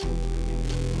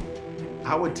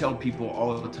I would tell people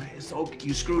all the time, it's okay,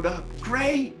 you screwed up.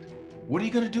 Great. What are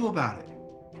you going to do about it?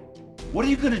 What are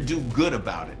you going to do good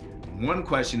about it? One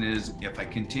question is, if I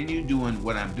continue doing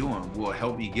what I'm doing, will it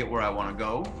help me get where I want to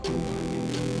go?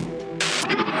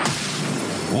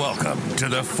 Welcome to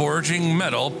the Forging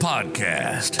Metal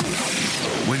Podcast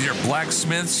with your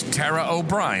blacksmiths Tara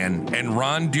O'Brien and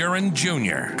Ron Duran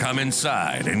Jr. Come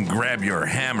inside and grab your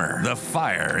hammer. The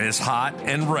fire is hot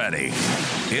and ready.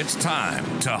 It's time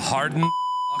to harden the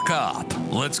fuck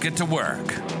up. Let's get to work.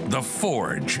 The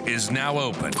forge is now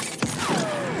open.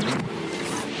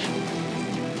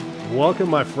 Welcome,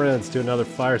 my friends, to another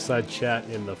fireside chat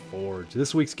in the Forge.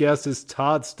 This week's guest is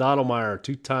Todd Stottlemyre,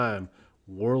 two-time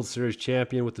World Series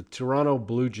champion with the Toronto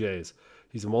Blue Jays.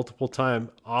 He's a multiple-time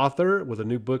author with a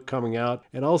new book coming out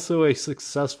and also a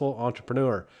successful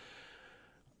entrepreneur.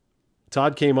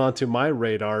 Todd came onto my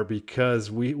radar because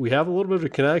we have a little bit of a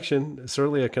connection,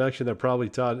 certainly a connection that probably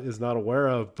Todd is not aware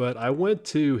of, but I went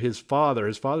to his father.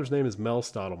 His father's name is Mel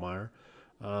Stottlemyre,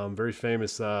 very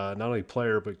famous not only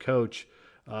player but coach.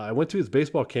 I went to his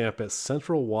baseball camp at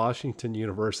Central Washington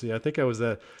University. I think I was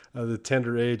at the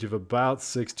tender age of about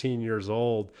 16 years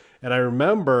old. And I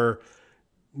remember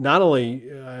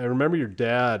I remember your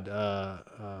dad,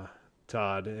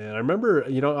 Todd, and I remember,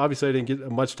 obviously I didn't get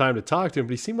much time to talk to him,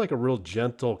 but he seemed like a real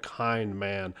gentle, kind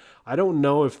man. I don't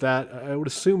know if I would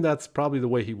assume that's probably the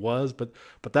way he was, but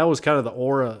that was kind of the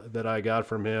aura that I got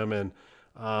from him. And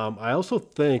I also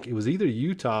think it was either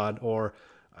you, Todd, or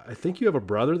I think you have a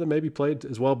brother that maybe played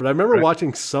as well, but I remember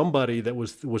watching somebody that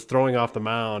was throwing off the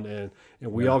mound, and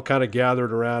we all kind of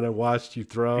gathered around and watched you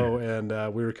throw, and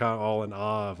we were kind of all in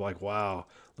awe of like, wow,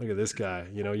 look at this guy.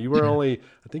 You were I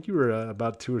think you were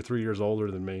about 2 or 3 years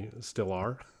older than me, still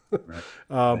are.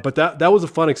 Right. But that was a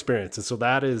fun experience, and so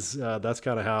that's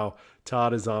kind of how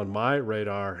Todd is on my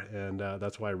radar, and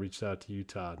that's why I reached out to you,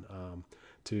 Todd.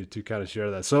 To kind of share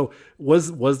that. So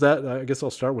was that, I guess I'll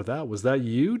start with that. Was that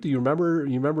you? Do you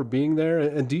remember being there?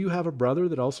 And do you have a brother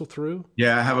that also threw?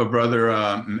 Yeah, I have a brother,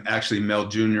 actually Mel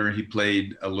Jr. He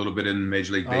played a little bit in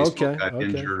Major League Baseball, got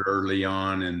injured early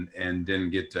on and didn't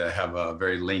get to have a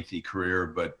very lengthy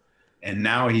career, and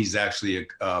now he's actually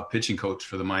a pitching coach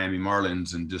for the Miami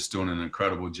Marlins and just doing an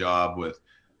incredible job with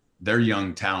their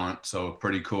young talent. So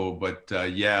pretty cool. But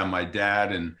yeah, my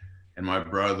dad and my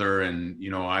brother, and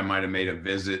I might have made a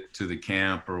visit to the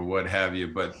camp or what have you,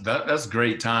 but that's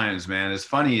great times, man. As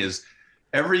funny as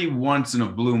every once in a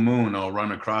blue moon I'll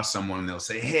run across someone and they'll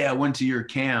say, hey, I went to your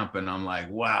camp, and I'm like,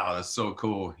 wow, that's so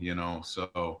cool.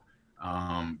 So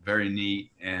very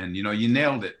neat. And you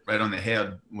nailed it right on the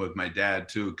head with my dad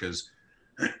too, because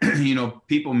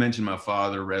people mention my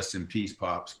father, rest in peace,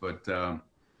 Pops, but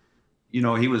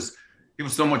he was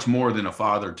so much more than a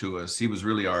father to us. He was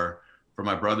really for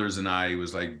my brothers and I, he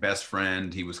was like best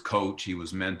friend. He was coach, he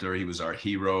was mentor, he was our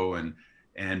hero, and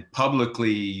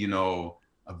publicly,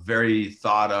 a very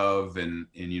thought of, and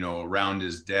around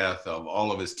his death, of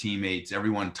all of his teammates,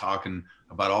 everyone talking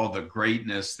about all the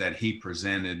greatness that he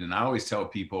presented. And I always tell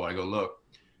people, I go, look,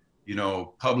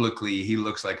 publicly, he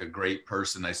looks like a great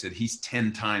person. I said, he's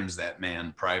 10 times that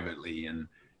man privately.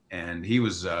 And he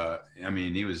was,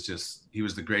 he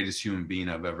was the greatest human being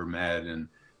I've ever met. And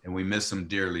we miss him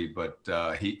dearly, but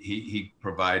he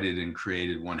provided and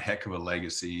created one heck of a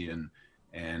legacy, and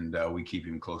we keep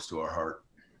him close to our heart.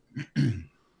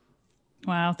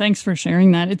 Wow, thanks for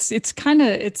sharing that. It's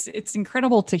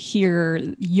incredible to hear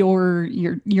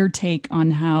your take on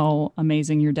how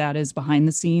amazing your dad is behind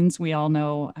the scenes. We all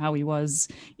know how he was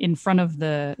in front of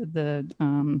the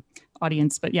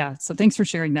audience, but yeah. So thanks for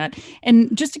sharing that.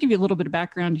 And just to give you a little bit of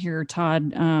background here,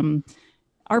 Todd,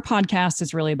 our podcast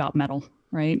is really about metal.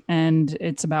 Right. And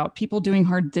it's about people doing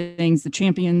hard things, the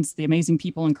champions, the amazing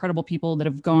people, incredible people that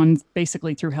have gone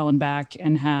basically through hell and back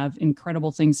and have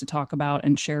incredible things to talk about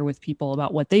and share with people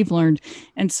about what they've learned.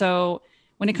 And so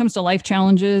when it comes to life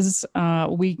challenges,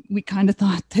 we kind of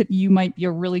thought that you might be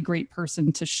a really great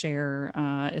person to share,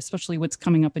 especially what's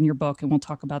coming up in your book. And we'll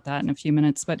talk about that in a few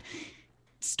minutes. But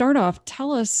start off,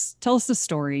 tell us the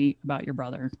story about your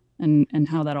brother and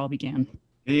how that all began.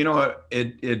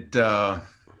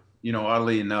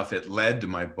 Oddly enough, it led to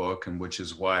my book, and which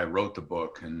is why I wrote the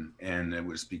book. And it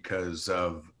was because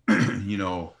of,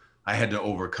 I had to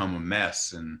overcome a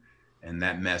mess, and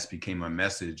that mess became my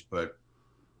message. But,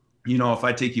 if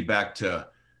I take you back to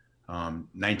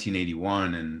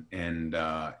 1981 and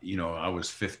I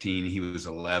was 15, he was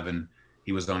 11,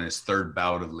 he was on his third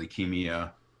bout of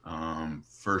leukemia,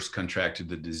 first contracted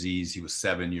the disease, he was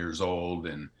 7 years old.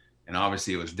 And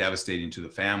obviously it was devastating to the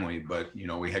family, but,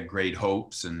 we had great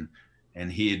hopes. And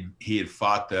and he had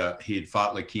fought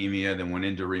leukemia, then went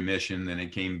into remission, then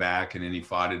it came back, and then he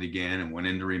fought it again and went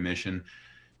into remission.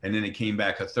 And then it came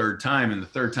back a third time. And the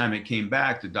third time it came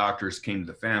back, the doctors came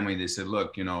to the family. They said,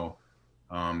 look,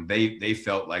 they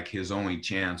felt like his only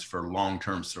chance for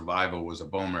long-term survival was a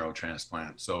bone marrow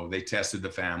transplant. So they tested the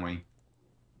family.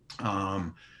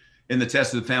 In the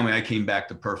test of the family, I came back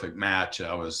the perfect match.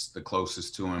 I was the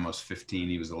closest to him. I was 15,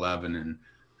 he was 11.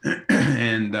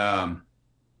 And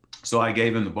so I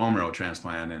gave him the bone marrow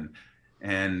transplant,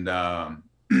 and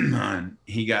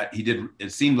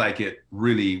it seemed like it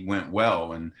really went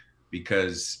well. And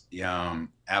because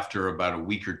after about a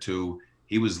week or two,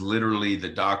 he was literally, the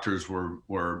doctors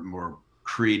were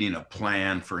creating a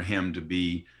plan for him to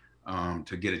be,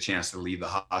 to get a chance to leave the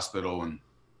hospital and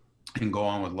go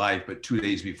on with life. But 2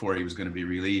 days before he was going to be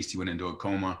released, he went into a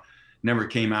coma, never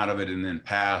came out of it, and then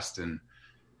passed. And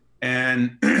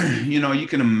you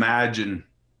can imagine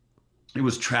it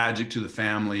was tragic to the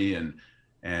family. And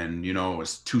it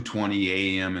was 2:20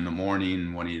 a.m. in the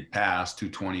morning when he had passed,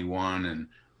 2:21, and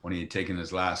when he had taken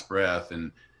his last breath.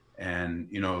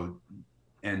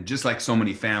 And just like so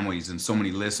many families and so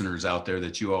many listeners out there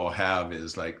that you all have,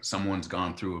 is like someone's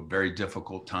gone through a very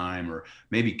difficult time, or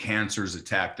maybe cancer's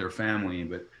attacked their family.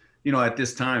 But, at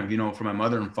this time, for my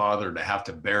mother and father to have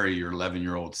to bury your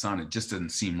 11-year-old son, it just doesn't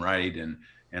seem right.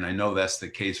 And I know that's the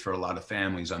case for a lot of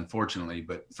families, unfortunately.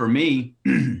 But for me,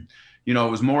 it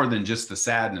was more than just the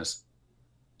sadness.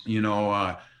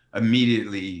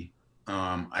 Immediately,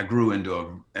 I grew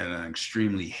into an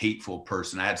extremely hateful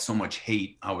person. I had so much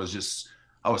hate. I was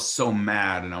so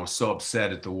mad, and I was so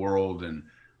upset at the world, and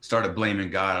started blaming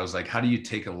God. I was like, how do you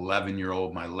take my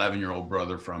 11-year-old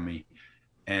brother from me?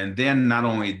 And then not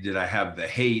only did I have the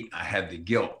hate, I had the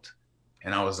guilt.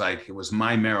 And I was like, it was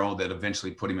my marrow that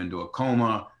eventually put him into a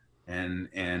coma, and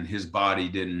his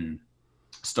body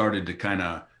started to kind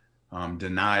of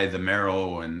deny the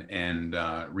marrow and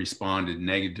responded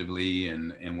negatively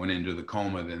and went into the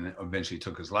coma, then eventually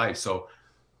took his life. So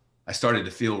I started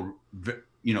to feel,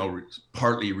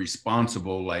 partly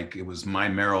responsible, like it was my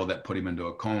marrow that put him into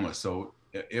a coma. So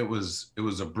it was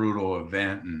a brutal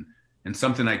event, and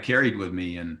something I carried with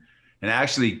me, and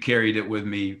actually carried it with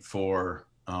me for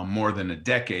more than a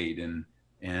decade,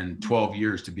 and 12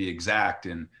 years to be exact.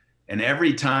 And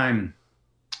every time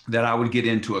that I would get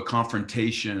into a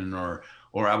confrontation, or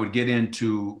I would get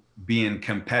into being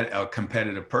a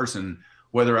competitive person,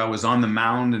 whether I was on the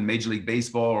mound in Major League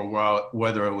Baseball, or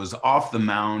whether it was off the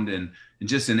mound and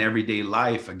just in everyday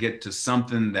life, I get to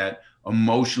something that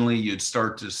emotionally you'd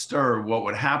start to stir. What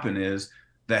would happen is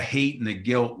the hate and the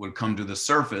guilt would come to the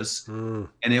surface, and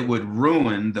it would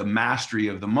ruin the mastery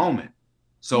of the moment.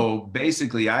 So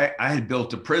basically, I had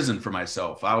built a prison for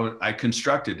myself. I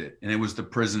constructed it, and it was the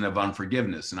prison of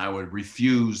unforgiveness. And I would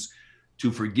refuse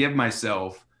to forgive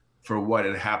myself for what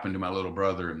had happened to my little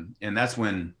brother. And that's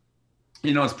when,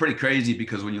 it's pretty crazy,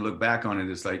 because when you look back on it,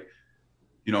 it's like,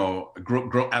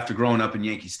 after growing up in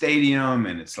Yankee Stadium,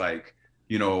 and it's like,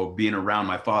 being around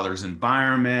my father's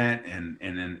environment,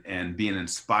 and being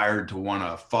inspired to want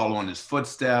to follow in his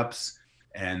footsteps,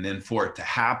 and then for it to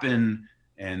happen,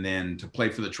 and then to play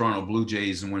for the Toronto Blue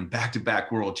Jays and win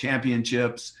back-to-back world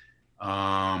championships,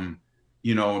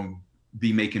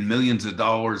 be making millions of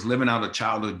dollars, living out a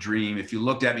childhood dream. If you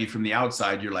looked at me from the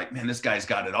outside, you're like, man, this guy's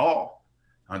got it all.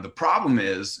 The problem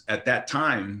is, at that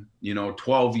time,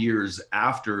 12 years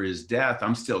after his death,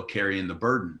 I'm still carrying the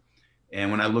burden.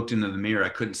 And when I looked into the mirror, I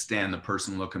couldn't stand the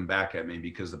person looking back at me,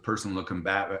 because the person looking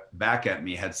back at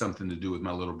me had something to do with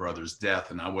my little brother's death.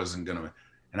 And I wasn't going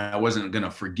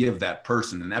to forgive that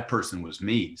person. And that person was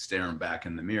me staring back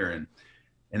in the mirror.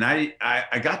 And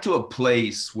I got to a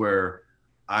place where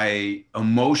I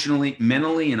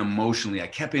mentally and emotionally, I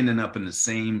kept ending up in the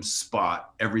same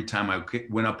spot every time I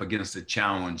went up against a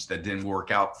challenge that didn't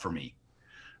work out for me.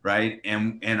 Right.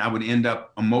 And I would end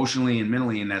up emotionally and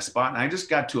mentally in that spot. And I just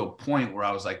got to a point where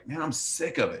I was like, man, I'm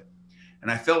sick of it.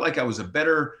 And I felt like I was a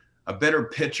better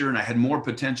pitcher, and I had more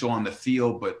potential on the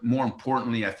field. But more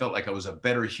importantly, I felt like I was a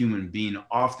better human being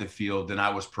off the field than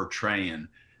I was portraying.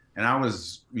 And I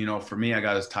was, for me, I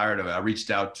got as tired of it. I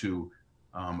reached out to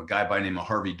a guy by the name of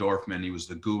Harvey Dorfman. He was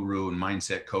the guru and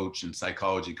mindset coach and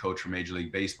psychology coach for Major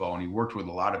League Baseball. And he worked with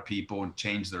a lot of people and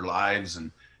changed their lives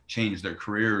and changed their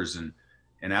careers.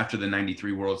 And after the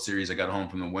 93 World Series, I got home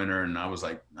from the winter, and I was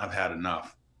like, I've had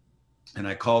enough. And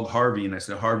I called Harvey, and I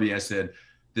said, Harvey,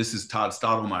 this is Todd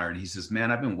Stottlemyre. And he says, man,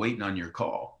 I've been waiting on your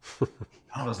call.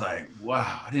 I was like,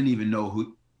 wow, I didn't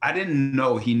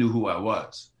know he knew who I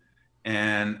was.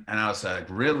 And I was like,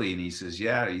 really? And he says,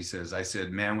 yeah. I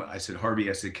said,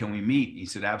 Harvey, can we meet? He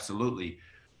said, absolutely.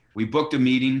 We booked a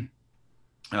meeting.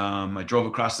 I drove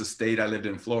across the state. I lived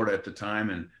in Florida at the time,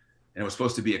 and it was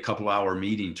supposed to be a couple-hour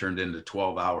meeting, turned into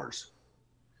 12 hours.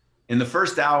 In the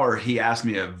first hour, he asked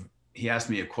me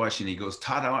a question. He goes,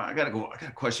 Todd, I got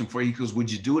a question for you. He goes,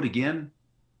 would you do it again?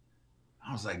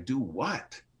 I was like, do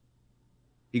what?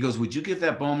 He goes, would you give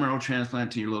that bone marrow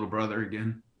transplant to your little brother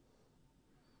again?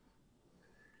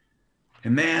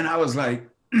 And man, I was like,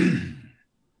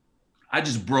 I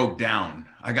just broke down.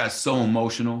 I got so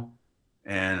emotional,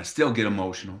 and I still get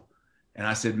emotional. And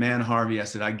I said, man, Harvey, I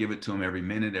said, I give it to him every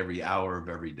minute, every hour of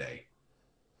every day.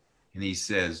 And he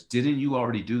says, didn't you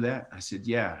already do that? I said,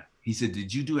 yeah. He said,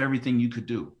 did you do everything you could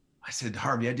do? I said,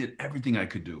 Harvey, I did everything I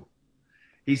could do.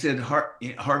 He said,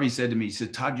 Harvey said to me, he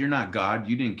said, Todd, you're not God.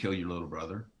 You didn't kill your little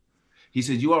brother. He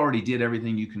said, you already did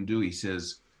everything you can do. He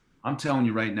says, I'm telling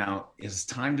you right now, it's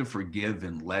time to forgive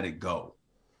and let it go.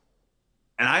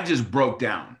 And I just broke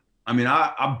down. I mean,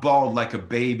 I bawled like a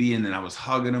baby, and then I was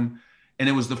hugging him. And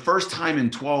it was the first time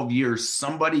in 12 years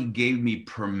somebody gave me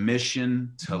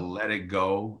permission to let it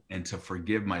go and to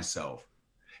forgive myself.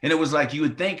 And it was like, you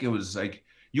would think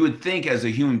as a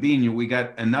human being, we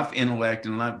got enough intellect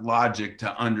and enough logic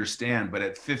to understand. But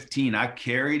at 15, I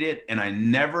carried it, and I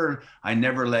never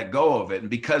let go of it. And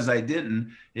because I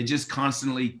didn't, it just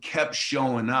constantly kept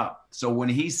showing up. So when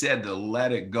he said to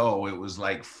let it go, it was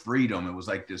like freedom. It was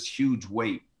like this huge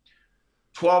weight.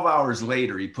 12 hours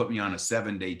later, he put me on a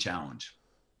 7-day challenge.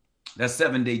 That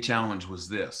 7-day challenge was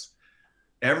this: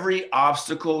 every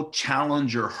obstacle,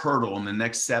 challenge, or hurdle in the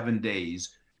next 7 days,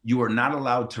 you are not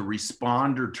allowed to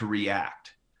respond or to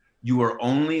react. You are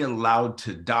only allowed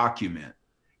to document.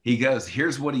 He goes,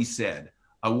 here's what he said: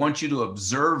 I want you to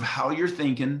observe how you're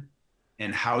thinking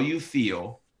and how you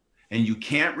feel, and you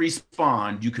can't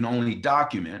respond. You can only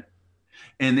document.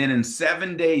 And then in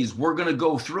 7 days, we're going to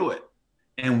go through it.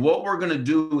 And what we're going to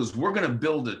do is we're going to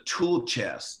build a tool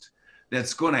chest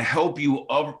that's going to help you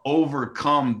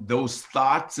overcome those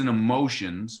thoughts and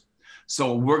emotions.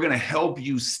 So we're going to help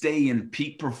you stay in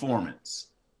peak performance.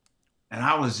 And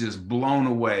I was just blown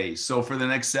away. So for the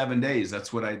next 7 days,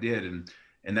 that's what I did.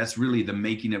 And that's really the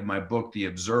making of my book, The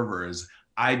Observer, is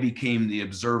I became the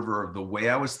observer of the way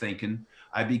I was thinking.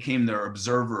 I became the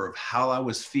observer of how I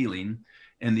was feeling.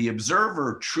 And the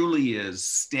observer truly is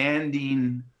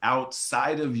standing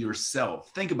outside of yourself.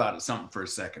 Think about it for a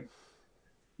second.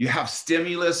 You have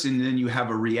stimulus, and then you have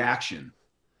a reaction.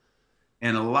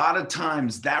 And a lot of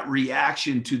times that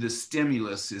reaction to the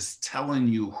stimulus is telling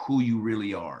you who you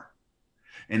really are.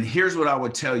 And here's what I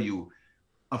would tell you.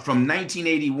 From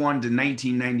 1981 to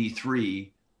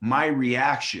 1993, my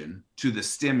reaction to the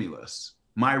stimulus,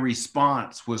 my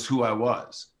response was who I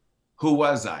was. Who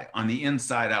was I? On the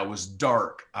inside, I was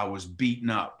dark. I was beaten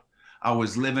up. I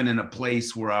was living in a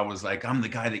place where I was like, I'm the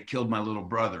guy that killed my little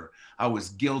brother. I was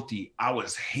guilty. I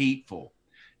was hateful.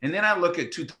 And then I look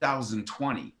at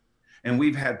 2020, and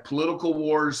we've had political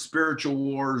wars, spiritual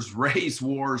wars, race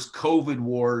wars, COVID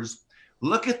wars.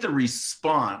 Look at the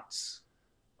response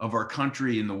of our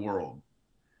country and the world.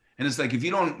 And it's like, if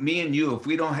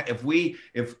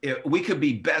we could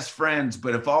be best friends,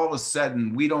 but if all of a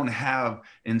sudden we don't have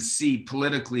and see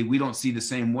politically, we don't see the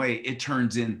same way, it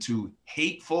turns into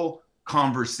hateful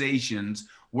conversations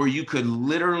where you could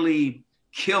literally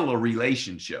kill a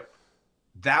relationship.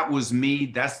 That was me.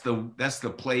 That's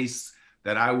the place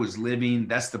that I was living.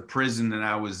 That's the prison that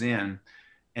I was in.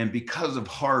 And because of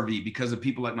Harvey, because of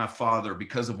people like my father,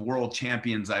 because of world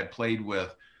champions I played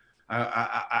with,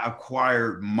 I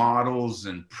acquired models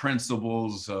and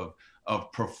principles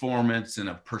of performance and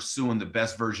of pursuing the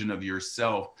best version of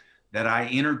yourself that I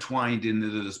intertwined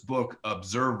into this book,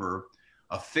 Observer,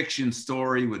 a fiction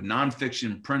story with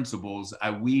nonfiction principles.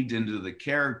 I weaved into the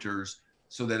characters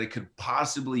so that it could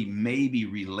possibly maybe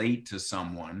relate to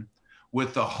someone,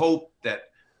 with the hope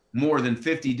that more than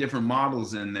 50 different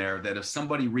models in there, that if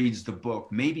somebody reads the book,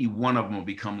 maybe one of them will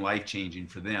become life-changing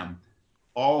for them.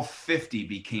 All 50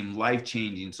 became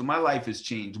life-changing. So my life has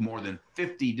changed more than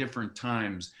 50 different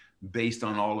times based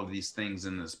on all of these things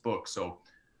in this book. So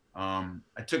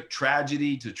I took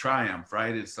tragedy to triumph,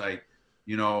 right? It's like,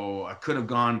 I could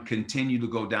have continued to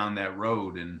go down that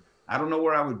road, and I don't know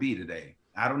where I would be today.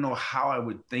 I don't know how I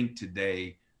would think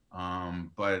today.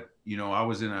 But I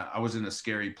was in a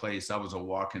scary place. I was a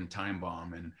walking time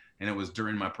bomb, and it was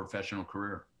during my professional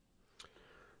career.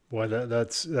 Boy,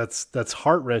 that's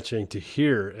heart-wrenching to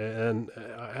hear. And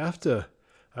I have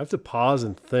to pause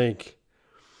and think.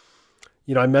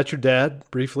 I met your dad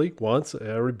briefly once. I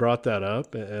already brought that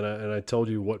up, and I told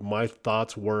you what my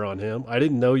thoughts were on him. I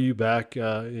didn't know you back,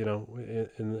 in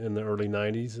the early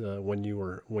 '90s when you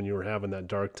were having that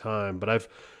dark time. But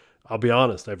I'll be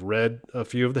honest, I've read a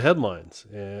few of the headlines,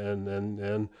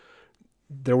 and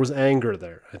there was anger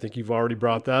there. I think you've already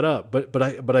brought that up, but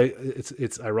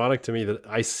it's ironic to me that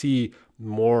I see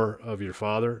more of your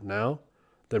father now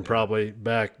than probably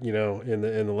back, in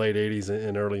the late 80s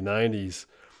and early 90s.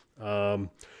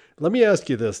 Let me ask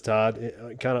you this,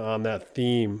 Todd, kind of on that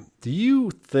theme. Do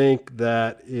you think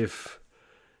that if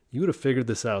you would have figured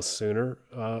this out sooner,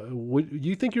 would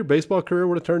you think your baseball career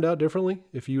would have turned out differently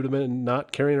if you would have been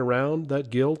not carrying around that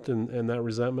guilt and that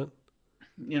resentment?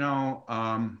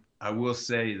 I will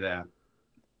say that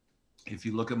if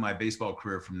you look at my baseball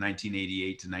career from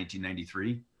 1988 to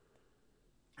 1993,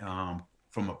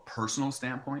 from a personal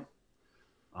standpoint,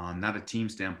 not a team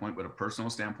standpoint, but a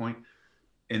personal standpoint,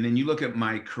 and then you look at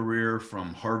my career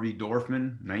from Harvey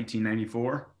Dorfman,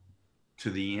 1994, to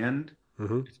the end,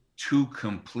 two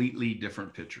completely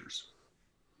different pitchers.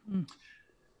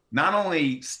 Not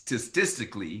only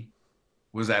statistically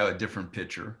was I a different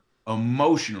pitcher,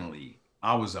 emotionally,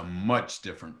 I was a much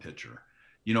different pitcher.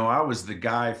 I was the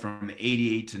guy from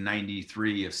 88 to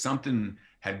 93. If something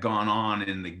had gone on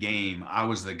in the game, I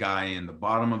was the guy in the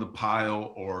bottom of the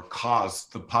pile or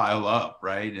caused the pile up,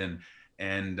 right? And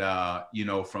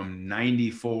from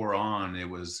 94 on, it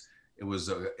was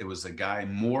a guy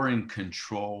more in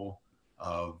control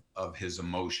of his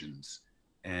emotions.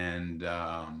 And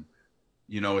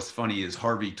it's funny, as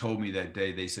Harvey told me that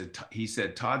day, he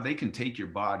said, Todd, they can take your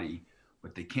body,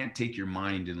 but they can't take your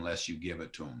mind unless you give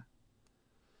it to them.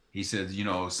 He said,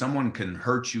 someone can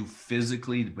hurt you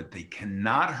physically, but they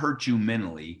cannot hurt you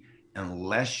mentally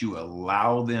unless you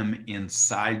allow them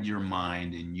inside your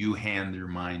mind and you hand your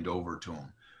mind over to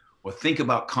them. Well, think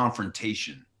about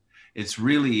confrontation. It's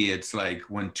like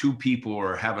when two people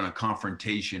are having a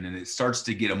confrontation and it starts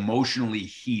to get emotionally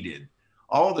heated,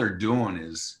 all they're doing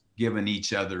is giving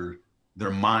each other their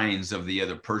minds of the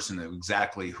other person,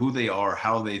 exactly who they are,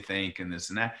 how they think, and this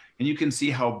and that. And you can see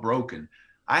how broken.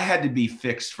 I had to be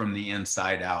fixed from the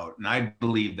inside out. And I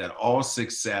believe that all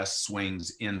success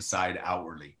swings inside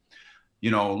outwardly.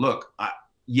 Look, I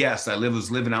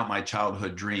was living out my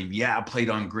childhood dream. Yeah, I played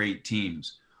on great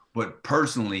teams. But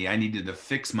personally, I needed to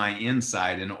fix my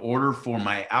inside in order for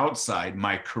my outside,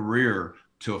 my career,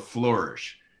 to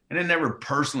flourish. And it never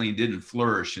personally didn't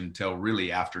flourish until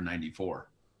really after 94.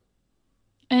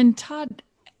 And Todd,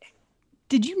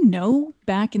 did you know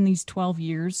back in these 12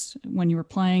 years when you were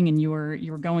playing and you were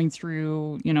going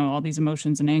through, all these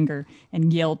emotions and anger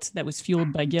and guilt that was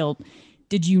fueled by guilt,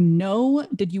 did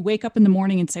you wake up in the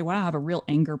morning and say, wow, I have a real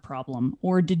anger problem?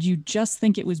 Or did you just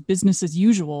think it was business as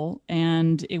usual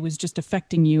and it was just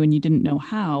affecting you and you didn't know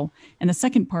how? And the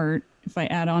second part, if I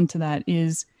add on to that,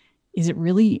 is it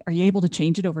really, are you able to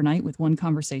change it overnight with one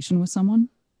conversation with someone?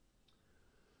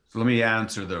 So let me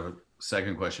answer the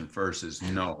second question first. Is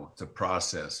no, it's a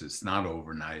process. It's not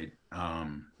overnight.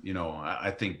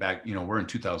 I think back, we're in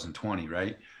 2020,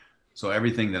 right? So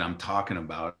everything that I'm talking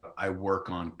about, I work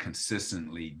on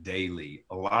consistently, daily.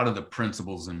 A lot of the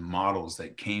principles and models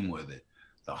that came with it,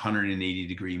 the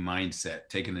 180-degree mindset,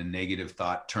 taking a negative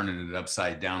thought, turning it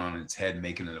upside down on its head,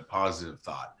 making it a positive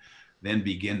thought, then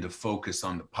begin to focus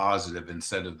on the positive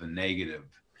instead of the negative.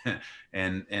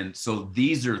 And so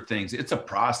these are things, it's a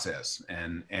process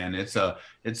and it's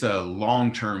a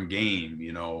long-term game,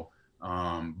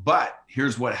 but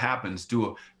here's what happens.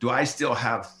 Do I still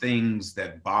have things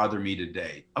that bother me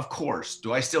today? Of course.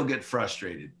 Do I still get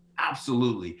frustrated?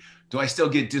 Absolutely. Do I still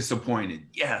get disappointed?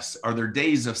 Yes. Are there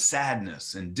days of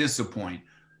sadness and disappointment?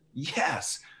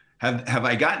 Yes. Have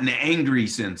I gotten angry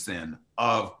since then?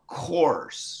 Of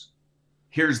course.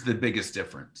 Here's the biggest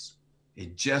difference.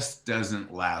 It just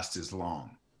doesn't last as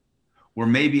long. Or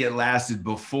maybe it lasted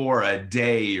before a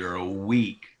day or a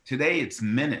week. Today it's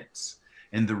minutes.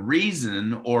 And the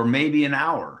reason, or maybe an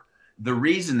hour, the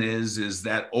reason is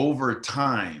that over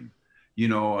time,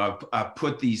 I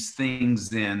put these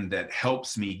things in that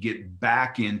helps me get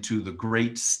back into the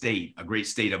great state, a great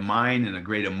state of mind and a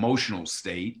great emotional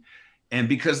state. And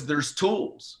because there's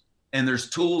tools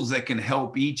that can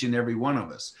help each and every one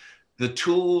of us. The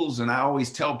tools, and I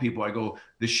always tell people, I go,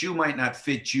 the shoe might not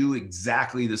fit you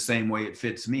exactly the same way it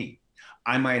fits me.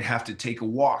 I might have to take a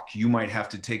walk. You might have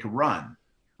to take a run,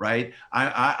 right?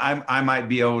 I might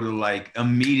be able to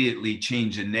immediately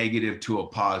change a negative to a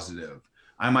positive.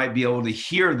 I might be able to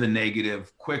hear the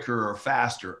negative quicker or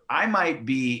faster. I might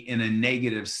be in a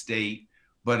negative state,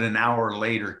 but an hour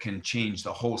later can change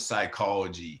the whole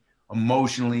psychology,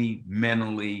 emotionally,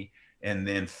 mentally, and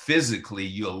then physically.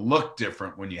 You'll look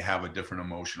different when you have a different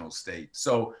emotional state.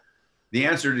 So the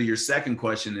answer to your second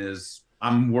question is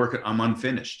I'm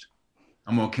unfinished.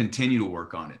 I'm going to continue to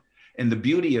work on it. And the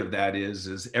beauty of that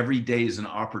is every day is an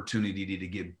opportunity to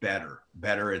get better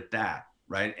at that,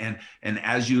 right? And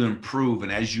as you improve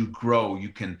and as you grow, you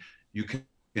can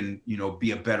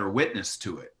be a better witness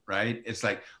to it, right? It's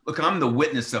like, look, I'm the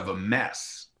witness of a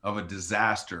mess, of a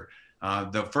disaster.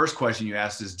 The first question you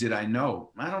asked is, did I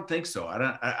know? I don't think so.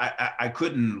 I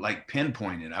couldn't like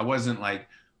pinpoint it. I wasn't like,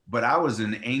 but I was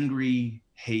an angry,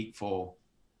 hateful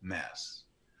mess.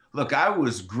 Look, I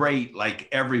was great like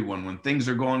everyone. When things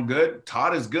are going good,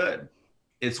 Todd is good.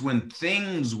 It's when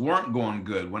things weren't going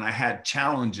good, when I had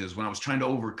challenges, when I was trying to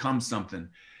overcome something.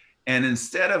 And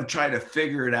instead of try to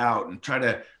figure it out and try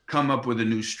to come up with a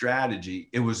new strategy,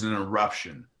 it was an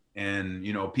eruption. And,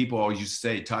 people always used to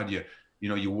say, Todd,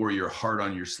 you wore your heart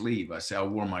on your sleeve. I say, I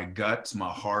wore my guts, my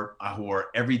heart. I wore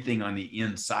everything on the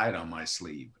inside on my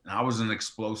sleeve. And I was an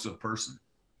explosive person.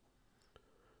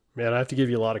 Man, I have to give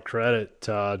you a lot of credit,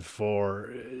 Todd,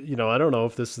 for, I don't know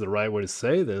if this is the right way to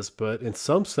say this, but in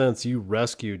some sense, you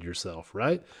rescued yourself,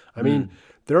 right? I mean,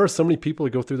 there are so many people that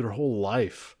go through their whole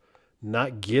life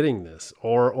not getting this,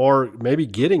 or maybe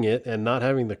getting it and not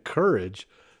having the courage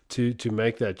to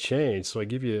make that change. So I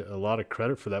give you a lot of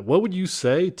credit for that. What would you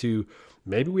say to,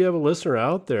 maybe we have a listener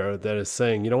out there that is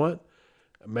saying, you know what,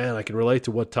 man, I can relate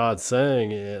to what Todd's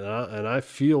saying, and I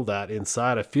feel that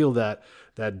inside. I feel that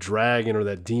dragon or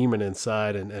that demon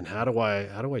inside, and how do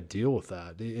I deal with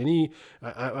that?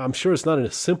 I'm sure it's not a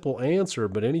simple answer,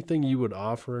 but anything you would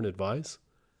offer in advice?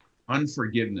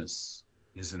 Unforgiveness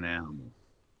is an animal.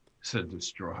 It's a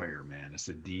destroyer, man. It's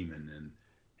a demon,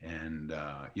 and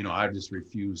I just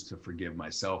refused to forgive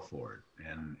myself for it,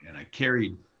 and I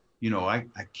carried, I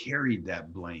carried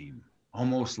that blame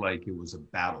almost like it was a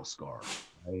battle scar,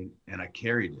 right? And I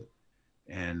carried it.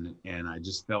 And I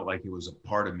just felt like it was a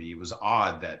part of me. It was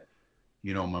odd that,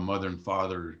 my mother and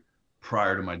father,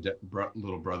 prior to my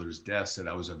little brother's death, said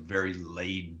I was a very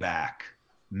laid back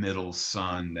middle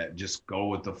son that just go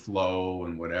with the flow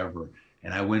and whatever.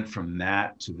 And I went from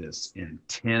that to this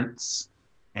intense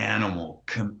animal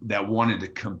that wanted to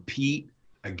compete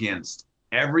against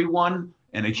everyone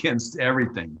and against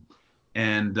everything.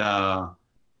 And,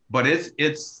 but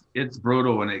it's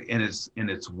brutal, and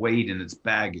its weight and its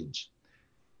baggage.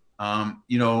 I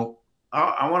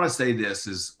want to say this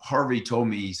is Harvey told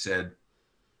me, he said,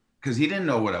 because he didn't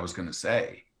know what I was going to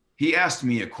say. He asked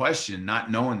me a question,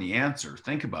 not knowing the answer.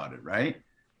 Think about it, right?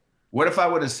 What if I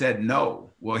would have said no?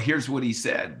 Well, here's what he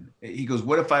said. He goes,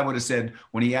 what if I would have said,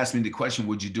 when he asked me the question,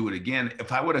 would you do it again?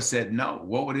 If I would have said no,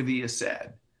 what would he have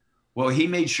said? Well, he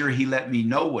made sure he let me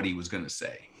know what he was going to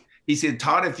say. He said,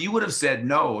 Todd, if you would have said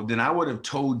no, then I would have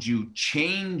told you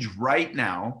change right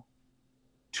now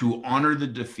to honor the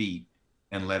defeat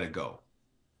and let it go.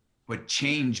 But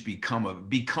change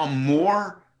become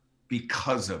more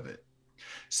because of it.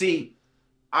 See,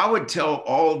 I would tell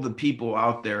all the people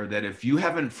out there that if you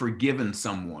haven't forgiven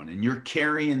someone and you're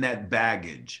carrying that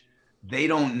baggage, they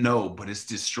don't know, but it's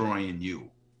destroying you.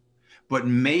 But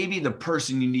maybe the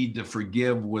person you need to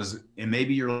forgive and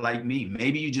maybe you're like me,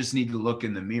 maybe you just need to look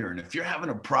in the mirror. And if you're having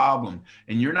a problem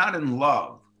and you're not in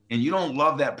love, and you don't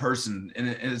love that person,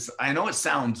 and I know it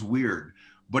sounds weird,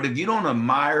 but if you don't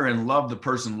admire and love the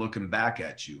person looking back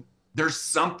at you, there's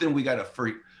something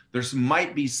there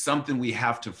might be something we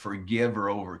have to forgive or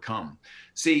overcome.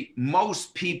 See,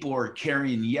 most people are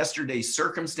carrying yesterday's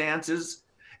circumstances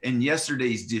and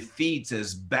yesterday's defeats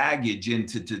as baggage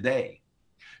into today.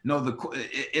 No,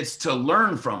 it's to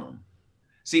learn from them.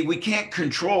 See, we can't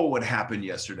control what happened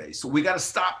yesterday. So we got to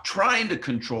stop trying to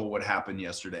control what happened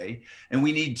yesterday. And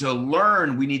we need to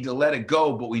learn, we need to let it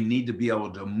go, but we need to be able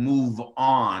to move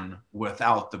on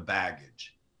without the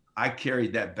baggage. I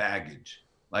carried that baggage.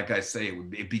 Like I say,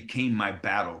 it became my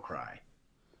battle cry.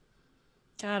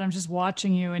 God, I'm just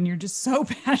watching you, and you're just so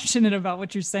passionate about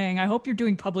what you're saying. I hope you're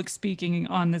doing public speaking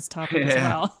on this topic as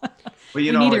well. Well,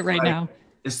 you need it right now.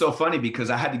 It's so funny because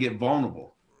I had to get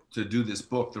vulnerable to do this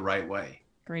book the right way.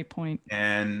 Great point.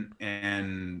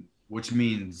 And which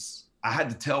means I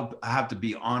have to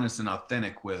be honest and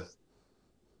authentic with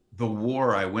the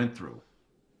war I went through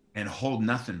and hold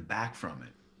nothing back from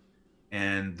it.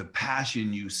 And the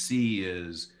passion you see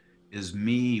is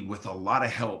me with a lot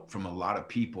of help from a lot of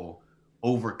people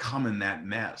overcoming that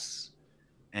mess.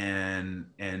 And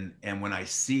when I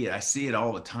see it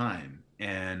all the time.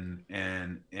 And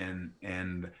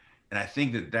I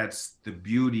think that that's the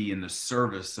beauty and the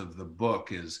service of the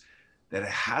book, is that it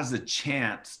has a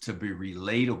chance to be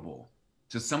relatable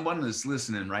to someone that's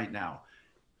listening right now.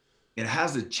 It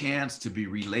has a chance to be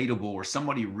relatable where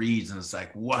somebody reads and it's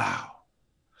like, wow,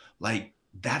 like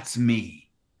that's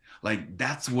me. Like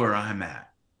that's where I'm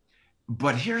at.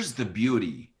 But here's the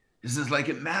beauty It's just like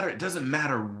it doesn't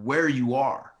matter where you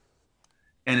are.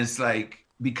 And it's like,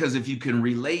 because if you can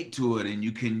relate to it and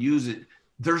you can use it,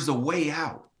 there's a way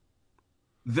out.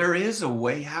 There is a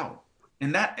way out.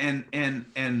 And that,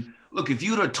 and look, if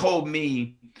you'd have told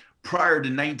me prior to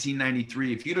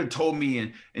 1993, if you'd have told me in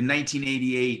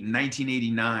 1988 and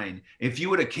 1989, if you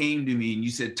would have came to me and you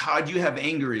said, Todd, you have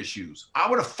anger issues, I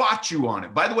would have fought you on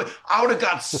it. By the way, I would have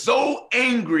got so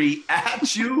angry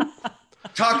at you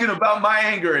talking about my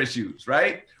anger issues,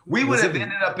 right? We would have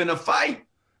ended up in a fight.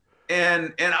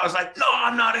 And I was like, no,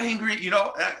 I'm not angry. You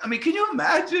know, I mean, can you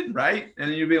imagine, right?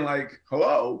 And you'd be like,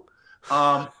 hello.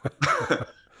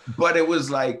 But it was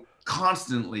like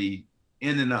constantly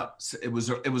in and up. It was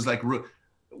like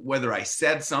whether I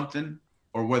said something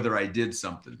or whether I did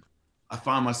something, I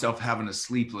found myself having a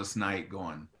sleepless night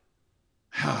going,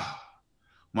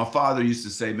 my father used to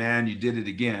say, man, you did it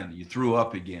again. You threw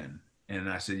up again. And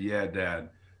I said, yeah, Dad.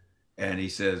 And he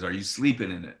says, are you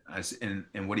sleeping in it?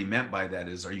 And what he meant by that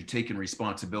is, are you taking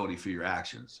responsibility for your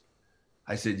actions?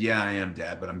 I said, yeah, I am,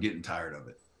 Dad, but I'm getting tired of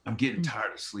it. I'm getting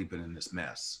tired of sleeping in this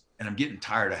mess. And I'm getting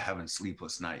tired of having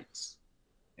sleepless nights.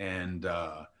 And,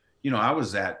 you know, I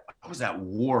was at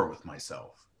war with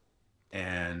myself.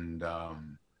 And,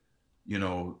 you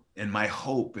know, and my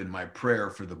hope and my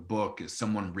prayer for the book is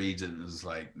someone reads it and is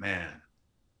like, man,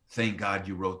 thank God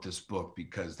you wrote this book,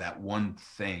 because that one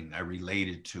thing I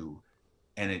related to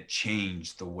and it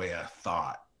changed the way I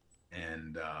thought,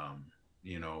 and,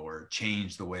 you know, or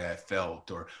changed the way I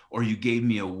felt, or you gave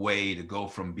me a way to go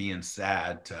from being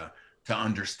sad to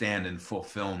understand and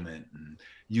fulfillment. And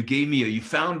you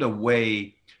found a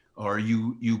way, or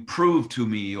you proved to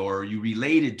me, or you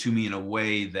related to me in a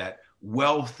way that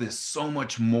wealth is so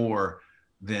much more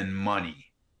than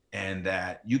money, and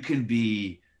that you can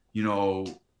be, you know,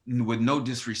 with no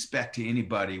disrespect to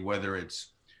anybody, whether it's,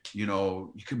 you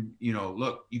know, you could, you know,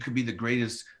 look, you could be the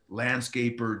greatest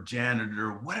landscaper,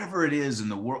 janitor, whatever it is in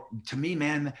the world. To me,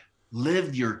 man,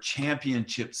 live your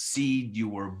championship seed. You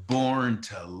were born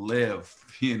to live,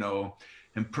 you know,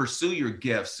 and pursue your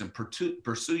gifts and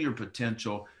pursue your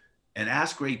potential, and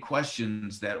ask great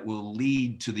questions that will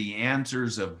lead to the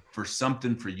answers for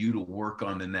something for you to work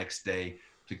on the next day,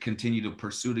 to continue to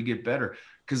pursue, to get better.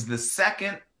 Because the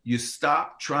second you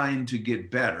stop trying to get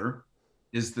better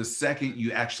is the second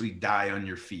you actually die on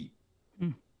your feet.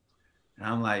 And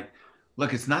I'm like,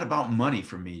 look, it's not about money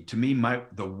for me. To me,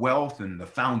 the wealth and the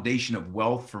foundation of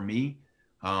wealth for me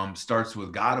starts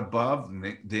with God above,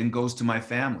 and then goes to my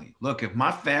family. Look, if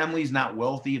my family's not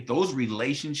wealthy, if those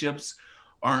relationships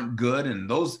aren't good,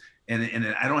 and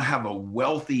I don't have a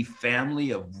wealthy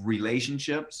family of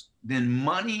relationships, then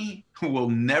money will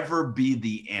never be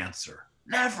the answer.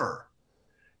 Never.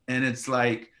 And it's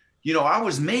like, you know, I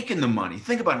was making the money.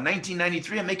 Think about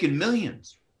 1993, I'm making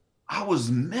millions. I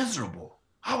was miserable.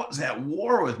 I was at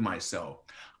war with myself.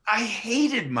 I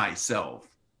hated myself.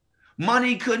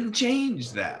 Money couldn't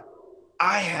change that.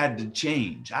 I had to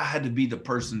change. I had to be the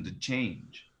person to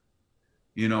change.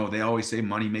 You know, they always say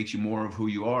money makes you more of who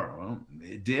you are. Well,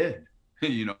 it did.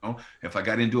 You know, if I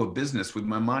got into a business with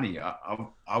my money,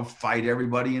 I'll fight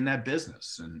everybody in that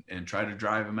business and try to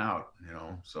drive them out, you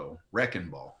know, so wrecking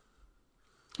ball.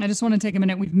 I just want to take a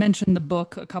minute. We've mentioned the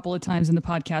book a couple of times in the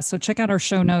podcast, so check out our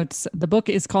show notes. The book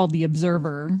is called The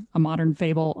Observer, a modern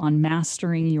fable on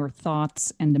mastering your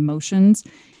thoughts and emotions.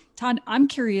 Todd, I'm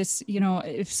curious, you know,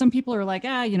 if some people are like,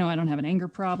 you know, I don't have an anger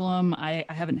problem. I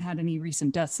haven't had any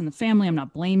recent deaths in the family. I'm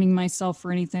not blaming myself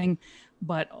for anything.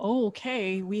 But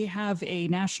okay, we have a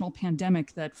national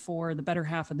pandemic that for the better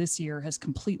half of this year has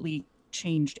completely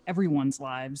changed everyone's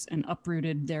lives and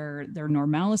uprooted their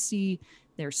normalcy,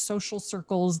 their social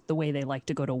circles, the way they like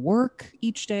to go to work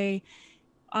each day.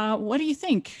 What do you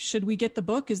think? Should we get the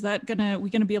book? Is that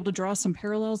we gonna be able to draw some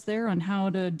parallels there on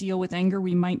how to deal with anger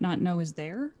we might not know is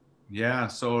there? Yeah.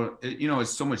 So, you know,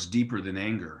 it's so much deeper than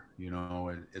anger. You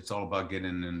know, it's all about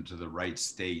getting into the right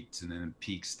states and then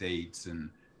peak states.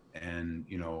 And,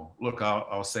 you know, look,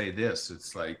 I'll say this.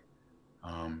 It's like,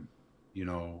 you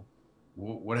know,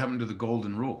 what happened to the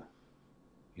golden rule?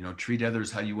 You know, treat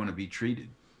others how you want to be treated.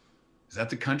 Is that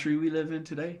the country we live in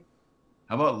today?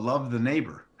 How about love the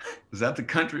neighbor? Is that the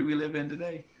country we live in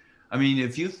today? I mean,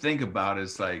 if you think about it,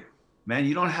 it's like, man,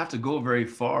 you don't have to go very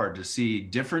far to see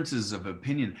differences of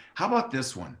opinion. How about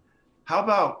this one? How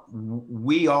about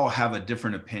we all have a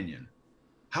different opinion?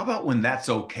 How about when that's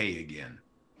okay again?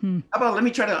 How about, let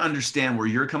me try to understand where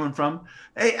you're coming from.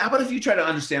 Hey, how about if you try to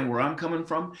understand where I'm coming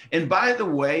from? And by the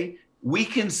way, we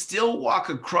can still walk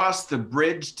across the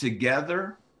bridge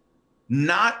together,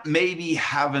 not maybe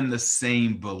having the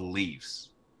same beliefs.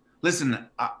 Listen,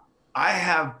 I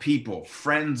have people,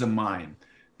 friends of mine,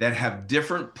 that have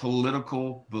different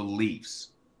political beliefs.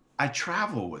 I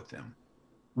travel with them.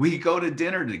 We go to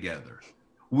dinner together.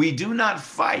 We do not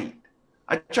fight.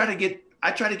 I try to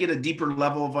get a deeper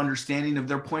level of understanding of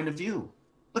their point of view.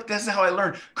 Look, that's how I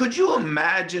learned. Could you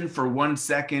imagine for 1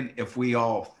 second if we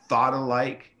all thought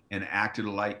alike and acted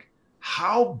alike?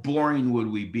 How boring would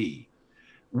we be?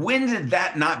 When did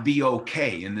that not be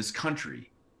okay in this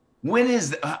country? When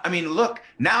is, I mean, look,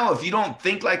 now if you don't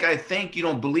think like I think, you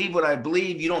don't believe what I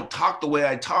believe, you don't talk the way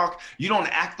I talk, you don't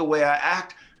act the way I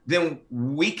act, then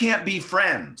we can't be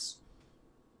friends.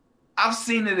 I've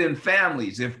seen it in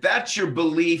families. If that's your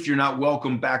belief, you're not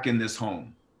welcome back in this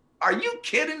home. Are you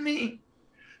kidding me?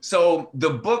 So the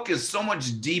book is so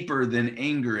much deeper than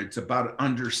anger. It's about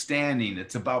understanding.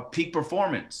 It's about peak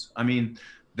performance. I mean,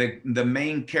 the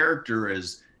main character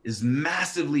is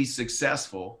massively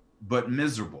successful, but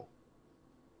miserable,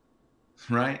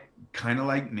 right? Kind of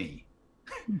like me.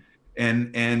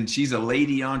 And she's a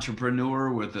lady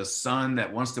entrepreneur with a son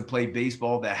that wants to play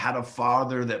baseball, that had a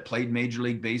father that played Major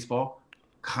League Baseball,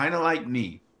 kind of like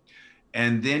me.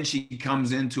 And then she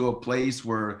comes into a place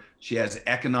where she has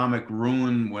economic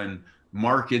ruin when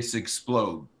markets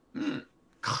explode,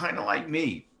 kind of like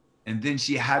me. And then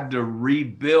she had to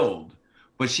rebuild,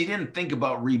 but she didn't think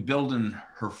about rebuilding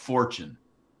her fortune.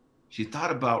 She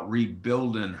thought about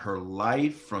rebuilding her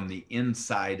life from the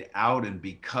inside out, and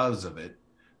because of it,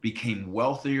 became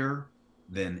wealthier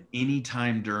than any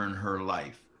time during her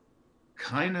life,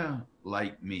 kind of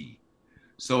like me.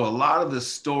 So a lot of the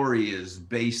story is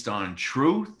based on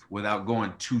truth without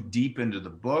going too deep into the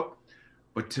book.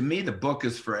 But to me, the book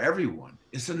is for everyone.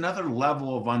 It's another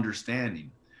level of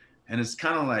understanding. And it's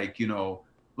kind of like, you know,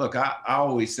 look, I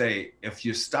always say, if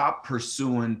you stop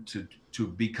pursuing to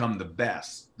become the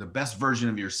best version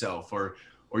of yourself, or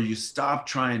you stop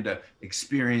trying to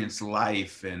experience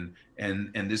life and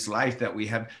this life that we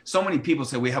have. So many people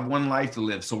say we have one life to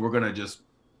live, so we're going to just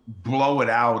blow it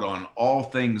out on all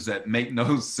things that make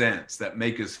no sense, that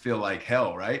make us feel like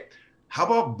hell, right? How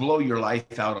about blow your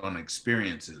life out on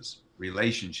experiences,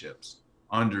 relationships,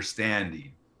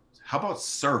 understanding? How about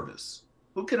service?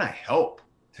 Who can I help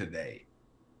today?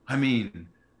 I mean,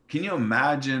 can you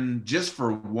imagine just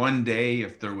for one day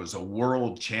if there was a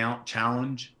world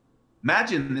challenge?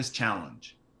 Imagine this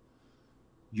challenge.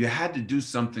 You had to do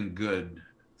something good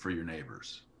for your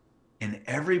neighbors, and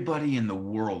everybody in the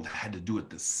world had to do it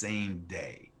the same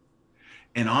day.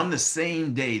 And on the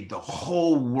same day, the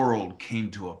whole world came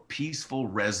to a peaceful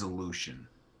resolution.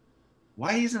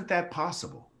 Why isn't that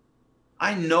possible?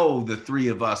 I know the three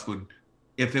of us would,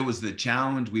 if it was the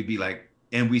challenge, we'd be like,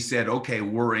 and we said, okay,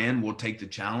 we're in, we'll take the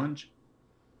challenge.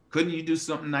 Couldn't you do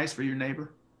something nice for your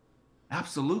neighbor?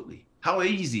 Absolutely. How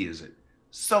easy is it?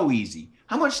 So easy.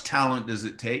 How much talent does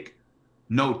it take?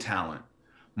 No talent.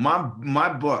 My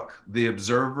book, The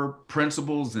Observer,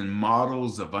 Principles and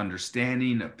Models of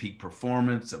Understanding, of Peak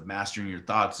Performance, of Mastering Your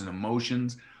Thoughts and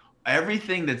Emotions,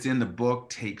 everything that's in the book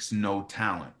takes no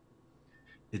talent.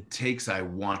 It takes I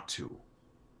want to.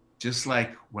 Just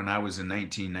like when I was in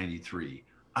 1993,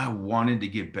 I wanted to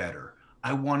get better.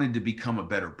 I wanted to become a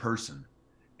better person,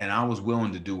 and I was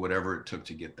willing to do whatever it took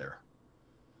to get there.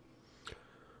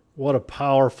 What a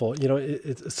powerful,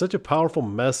 it's such a powerful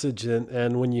message.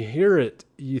 And when you hear it,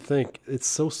 you think it's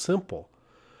so simple,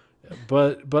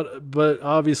 but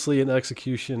obviously in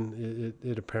execution,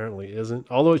 it apparently isn't,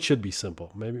 although it should be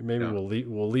simple. Maybe yeah.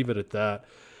 We'll leave it at that.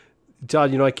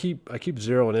 Todd, I keep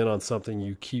zeroing in on something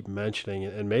you keep mentioning,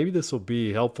 and maybe this will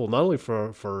be helpful not only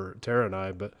for Tara and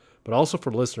I, but also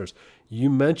for listeners. You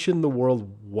mentioned the word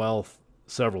wealth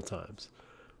several times.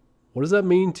 What does that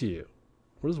mean to you?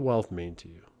 What does wealth mean to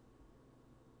you?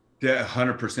 Yeah,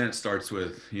 100% starts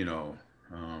with,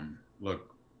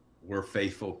 look, we're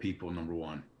faithful people, number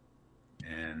one.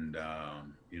 And,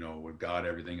 with God,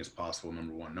 everything is possible,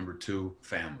 number one. Number two,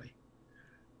 family,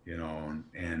 and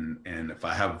if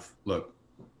I've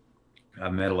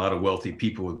met a lot of wealthy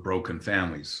people with broken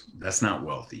families. That's not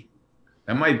wealthy.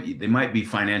 They might be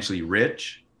financially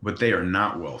rich, but they are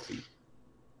not wealthy.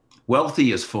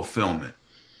 Wealthy is fulfillment.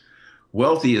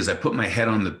 Wealthy is I put my head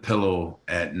on the pillow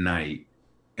at night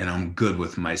and I'm good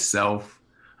with myself.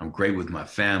 I'm great with my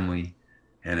family.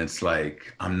 And it's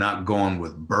like, I'm not going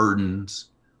with burdens.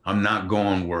 I'm not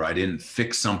going where I didn't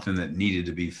fix something that needed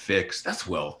to be fixed. That's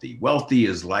wealthy. Wealthy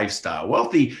is lifestyle.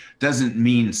 Wealthy doesn't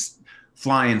mean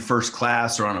flying first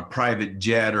class or on a private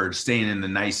jet or staying in the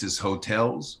nicest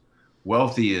hotels.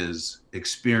 Wealthy is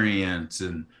experience,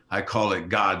 and I call it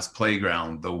God's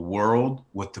playground, the world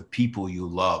with the people you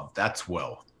love. That's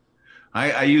wealth.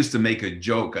 I used to make a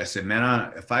joke. I said,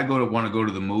 man, if I want to go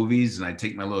to the movies and I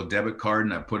take my little debit card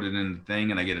and I put it in the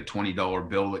thing and I get a $20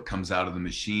 bill that comes out of the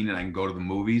machine and I can go to the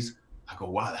movies, I go,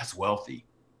 wow, that's wealthy.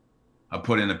 I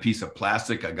put in a piece of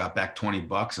plastic, I got back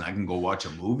 $20 and I can go watch a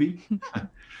movie.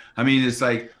 I mean, it's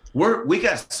like we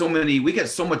got so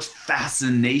much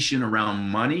fascination around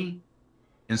money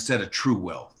instead of true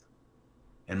wealth.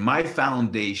 And my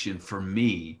foundation for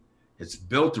me, it's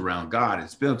built around God.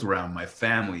 It's built around my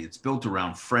family. It's built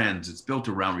around friends. It's built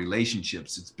around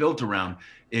relationships. It's built around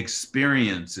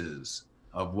experiences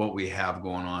of what we have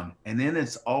going on. And then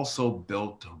it's also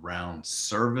built around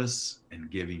service and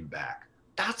giving back.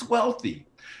 That's wealthy.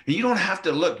 And you don't have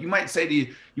to look. You might say,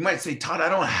 Todd, I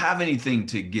don't have anything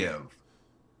to give.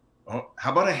 Oh,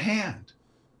 how about a hand?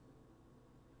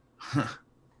 How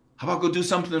about go do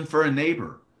something for a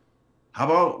neighbor? How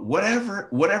about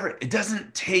whatever, it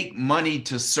doesn't take money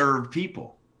to serve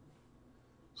people.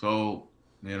 So,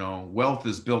 wealth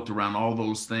is built around all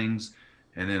those things.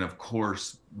 And then of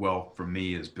course, wealth for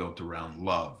me is built around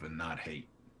love and not hate.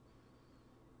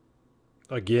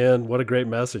 Again, what a great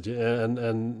message.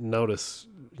 And notice,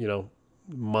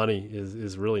 money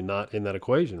is really not in that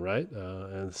equation, right?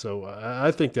 And so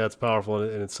I think that's powerful,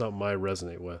 and it's something I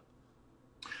resonate with.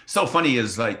 So funny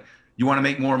is like, you want to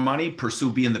make more money,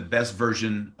 pursue being the best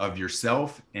version of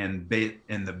yourself and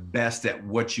the best at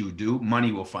what you do.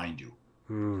 Money will find you.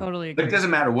 Totally agree. But it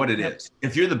doesn't matter what it is.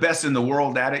 If you're the best in the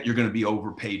world at it, you're going to be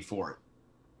overpaid for it.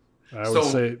 I would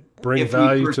say bring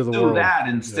value to the world. If we pursue that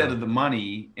instead of the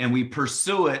money, and we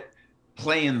pursue it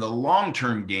playing the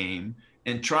long-term game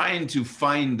and trying to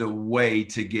find a way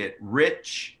to get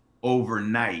rich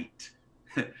overnight,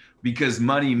 because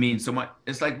money means so much.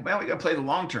 It's like, man, we got to play the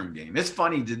long-term game. It's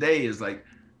funny today is like,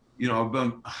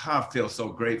 I feel so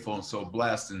grateful and so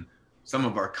blessed. And some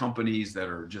of our companies that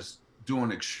are just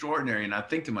doing extraordinary. And I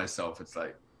think to myself, it's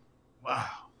like, wow,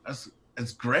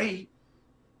 that's great.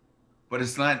 But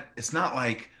it's not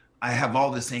like I have all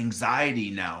this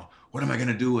anxiety now. What am I going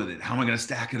to do with it? How am I going to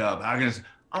stack it up?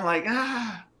 I'm like,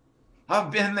 I've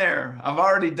been there. I've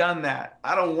already done that.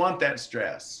 I don't want that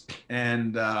stress.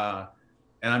 And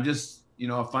I'm just,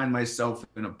 I find myself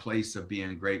in a place of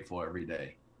being grateful every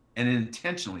day and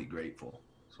intentionally grateful.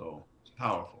 So it's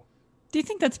powerful. Do you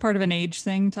think that's part of an age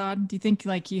thing, Todd? Do you think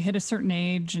like you hit a certain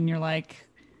age and you're like,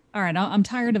 all right, I'm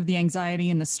tired of the anxiety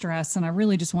and the stress, and I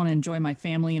really just want to enjoy my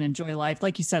family and enjoy life.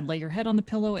 Like you said, lay your head on the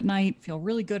pillow at night, feel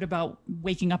really good about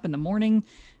waking up in the morning.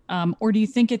 Or do you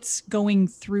think it's going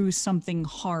through something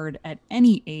hard at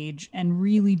any age and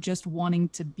really just wanting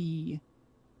to be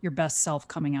your best self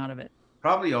coming out of it?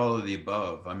 Probably all of the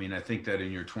above. I mean, I think that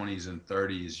in your 20s and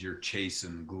 30s, you're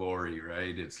chasing glory,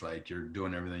 right? It's like you're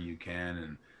doing everything you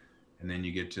can. And then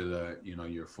you get to the,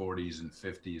 your 40s and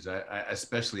 50s. I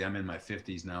especially, I'm in my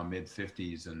 50s now, mid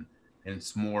 50s. And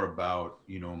it's more about,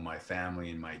 my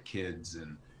family and my kids.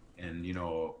 And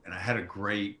I had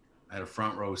a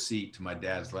front row seat to my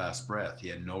dad's last breath. He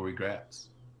had no regrets.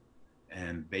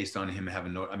 And based on him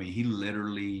having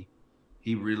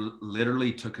he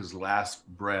literally took his last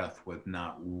breath with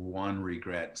not one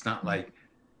regret. It's not like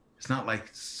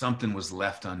something was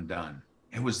left undone.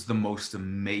 It was the most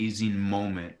amazing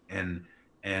moment. And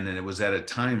it was at a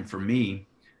time for me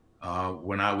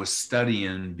when I was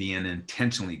studying being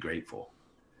intentionally grateful.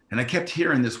 And I kept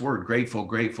hearing this word, grateful,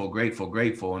 grateful, grateful,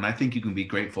 grateful. And I think you can be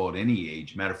grateful at any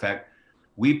age. Matter of fact,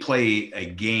 we play a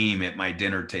game at my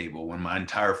dinner table when my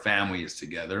entire family is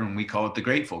together, and we call it the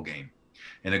grateful game.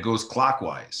 And it goes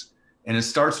clockwise. And it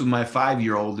starts with my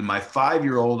 5-year-old. And my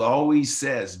 5-year-old always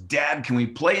says, Dad, can we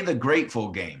play the grateful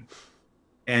game?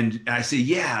 And I say,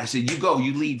 yeah. I said, you go,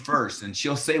 you lead first. And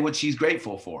she'll say what she's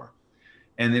grateful for.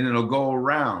 And then it'll go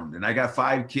around. And I got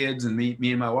 5 kids and me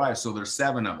and my wife. So there's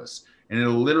 7 of us. And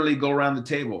it'll literally go around the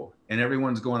table. And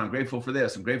everyone's going, I'm grateful for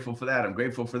this. I'm grateful for that. I'm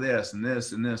grateful for this and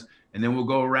this and this. And then we'll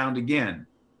go around again.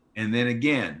 And then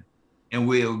again. And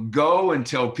we'll go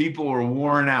until people are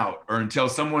worn out or until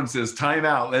someone says, time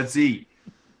out, let's eat.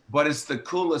 But it's the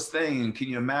coolest thing. And can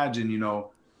you imagine,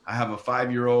 I have a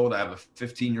 5-year-old, I have a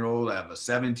 15-year-old, I have a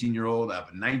 17-year-old, I have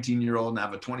a 19-year-old, and I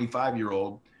have a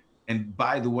 25-year-old. And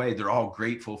by the way, they're all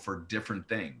grateful for different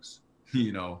things.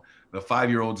 The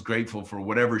 5-year-old's grateful for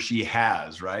whatever she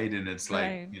has, right? And it's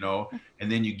like, right.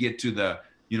 And then you get to the,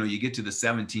 you get to the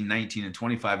 17, 19, and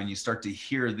 25, and you start to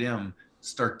hear them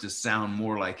start to sound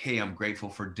more like, hey, I'm grateful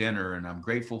for dinner, and I'm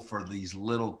grateful for these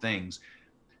little things.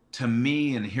 To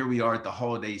me, and here we are at the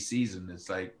holiday season, it's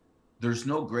like, there's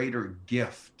no greater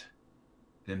gift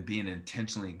than being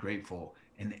intentionally grateful.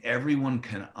 And everyone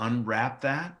can unwrap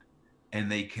that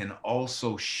and they can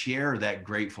also share that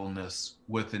gratefulness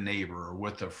with a neighbor or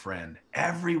with a friend.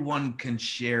 Everyone can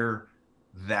share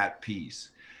that piece.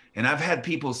 And I've had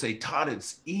people say, Todd,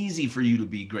 it's easy for you to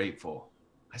be grateful.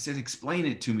 I said, explain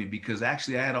it to me, because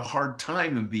actually I had a hard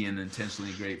time in being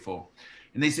intentionally grateful.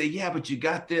 And they say, yeah, but you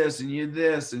got this and you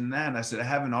this and that. And I said, I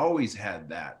haven't always had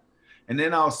that. And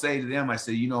then I'll say to them, I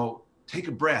say, take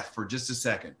a breath for just a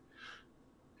second.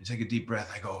 And take a deep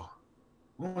breath. I go,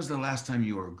 when was the last time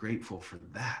you were grateful for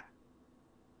that?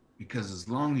 Because as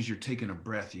long as you're taking a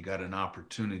breath, you got an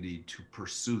opportunity to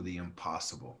pursue the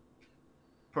impossible.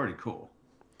 Pretty cool.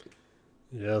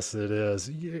 Yes, it is.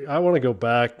 I want to go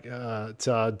back,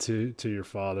 Todd, to your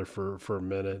father for a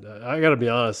minute. I got to be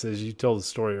honest, as you told the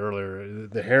story earlier,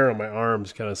 the hair on my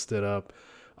arms kind of stood up.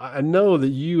 I know that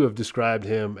you have described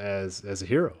him as a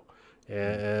hero.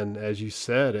 And as you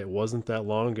said, it wasn't that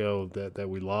long ago that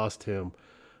we lost him.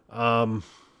 And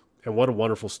what a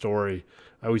wonderful story.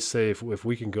 I always say if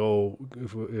we can go,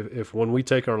 if when we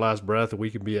take our last breath, we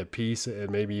can be at peace and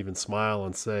maybe even smile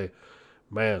and say,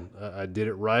 man, I did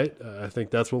it right. I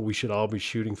think that's what we should all be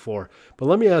shooting for. But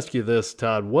let me ask you this,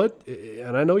 Todd.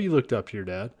 And I know you looked up to your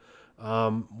dad.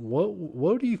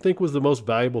 What do you think was the most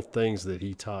valuable things that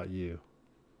he taught you?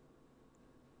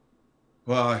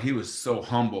 Well, he was so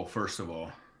humble, first of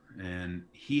all. And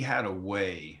he had a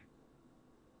way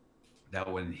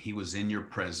that when he was in your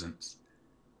presence,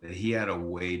 that he had a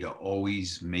way to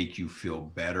always make you feel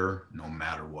better no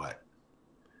matter what.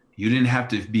 You didn't have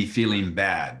to be feeling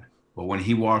bad. But when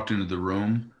he walked into the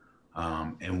room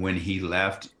and when he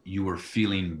left, you were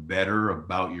feeling better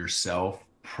about yourself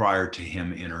prior to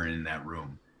him entering that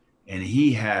room. And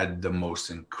he had the most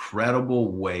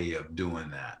incredible way of doing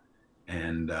that.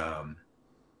 And,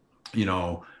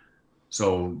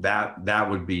 so that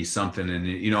would be something. And,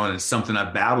 and it's something I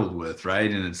battled with,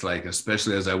 right? And it's like,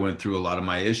 especially as I went through a lot of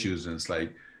my issues, and it's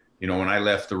like, when I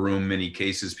left the room, many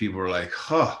cases, people were like,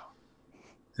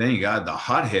 thank God the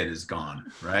hothead is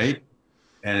gone, right?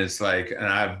 And it's like, and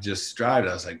I've just strived.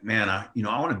 I was like, man, I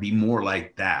want to be more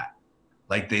like that.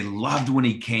 Like they loved when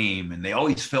he came, and they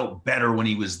always felt better when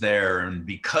he was there. And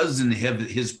because in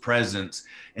his presence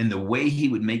and the way he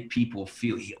would make people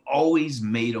feel, he always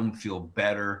made them feel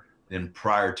better than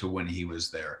prior to when he was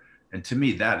there. And to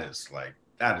me, that is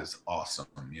awesome,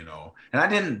 And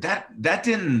that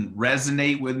didn't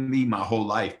resonate with me my whole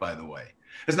life, by the way.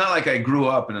 It's not like I grew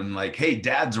up and I'm like, hey,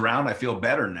 Dad's around, I feel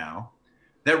better now.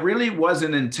 That really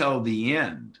wasn't until the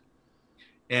end.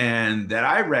 And that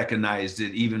I recognized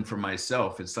it even for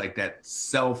myself. It's like that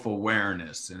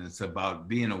self-awareness, and it's about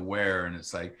being aware. And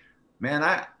it's like, man,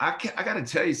 I got to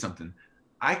tell you something.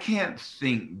 I can't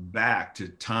think back to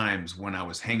times when I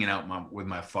was hanging out with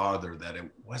my father that it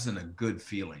wasn't a good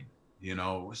feeling. It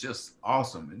was just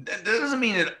awesome. That doesn't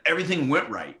mean that everything went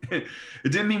right. It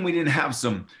didn't mean we didn't have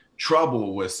some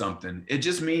trouble with something. It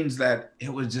just means that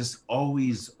it was just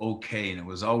always okay, and it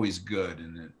was always good,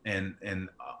 and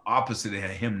opposite of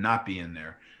him not being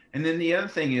there. And then the other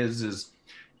thing is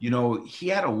he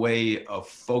had a way of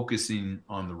focusing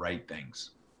on the right things.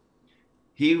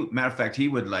 Matter of fact, he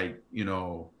would there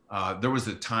was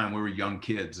a time we were young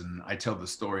kids, and I tell the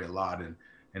story a lot, and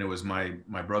it was my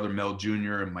brother Mel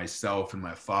Jr. and myself and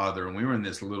my father, and we were in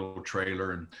this little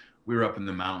trailer, and we were up in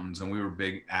the mountains, and we were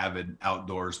big avid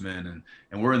outdoorsmen,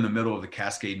 and we're in the middle of the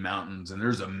Cascade Mountains, and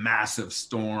there's a massive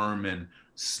storm and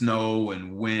snow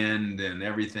and wind and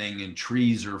everything, and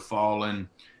trees are falling,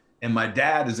 and my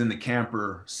dad is in the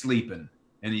camper sleeping,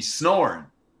 and he's snoring,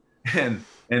 and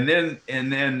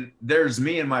then there's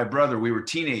me and my brother. We were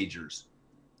teenagers,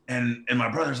 and my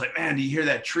brother's like, man, do you hear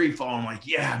that tree fall? I'm like,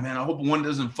 yeah, man, I hope one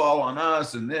doesn't fall on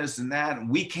us, and this and that, and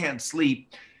we can't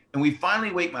sleep. And we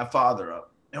finally wake my father up.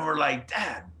 And we're like,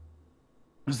 Dad,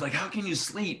 I was like, how can you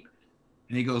sleep?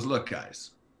 And he goes, look,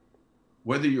 guys,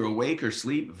 whether you're awake or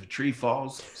asleep, if a tree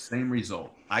falls, same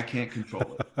result. I can't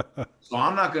control it. So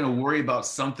I'm not going to worry about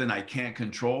something I can't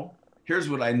control. Here's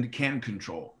what I can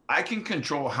control. I can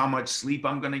control how much sleep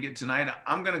I'm going to get tonight.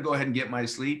 I'm going to go ahead and get my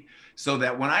sleep so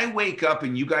that when I wake up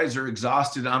and you guys are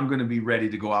exhausted, I'm going to be ready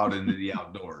to go out into the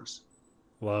outdoors.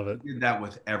 Love it. He did that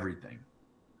with everything.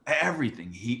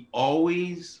 Everything. He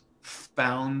always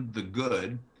found the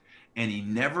good, and he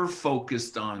never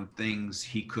focused on things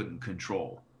he couldn't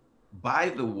control. By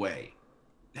the way,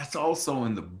 that's also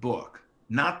in the book,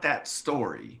 not that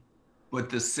story,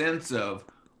 but the sense of,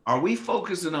 are we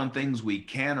focusing on things we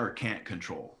can or can't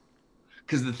control?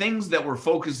 Because the things that we're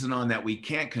focusing on that we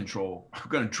can't control are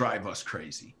going to drive us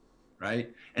crazy,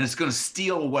 right? And it's going to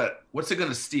steal what's it going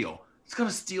to steal? It's going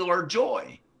to steal our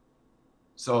joy.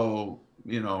 So,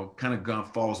 kind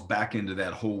of falls back into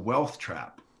that whole wealth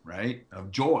trap, right? Of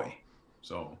joy.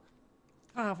 So.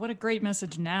 What a great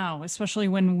message now, especially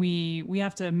when we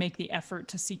have to make the effort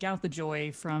to seek out the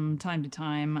joy from time to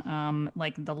time.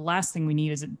 Like the last thing we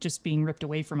need is it just being ripped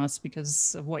away from us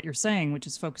because of what you're saying, which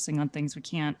is focusing on things we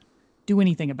can't do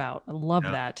anything about. I love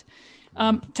that.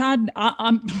 Todd,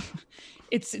 I'm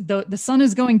it's the sun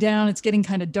is going down. It's getting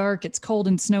kind of dark. It's cold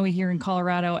and snowy here in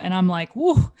Colorado. And I'm like,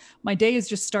 whoa, my day has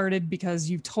just started because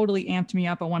you've totally amped me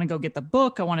up. I want to go get the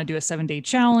book. I want to do a 7-day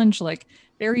challenge. Like,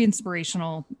 very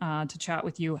inspirational to chat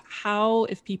with you. How,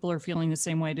 if people are feeling the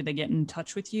same way, do they get in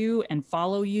touch with you and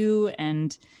follow you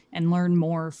and learn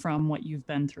more from what you've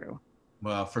been through?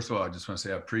 Well, first of all, I just want to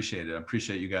say I appreciate it. I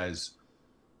appreciate you guys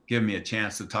giving me a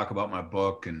chance to talk about my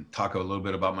book and talk a little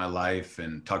bit about my life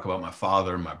and talk about my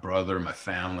father, my brother, my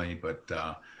family. But,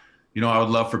 I would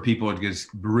love for people to just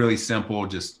really simple,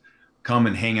 just come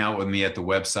and hang out with me at the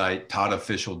website,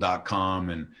 toddofficial.com.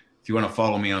 And if you want to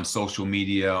follow me on social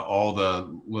media, all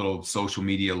the little social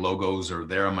media logos are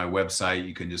there on my website.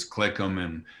 You can just click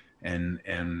them and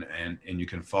you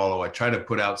can follow. I try to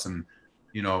put out some,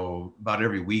 about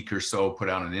every week or so, put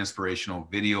out an inspirational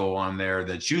video on there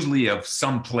that's usually of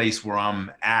some place where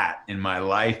I'm at in my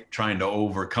life trying to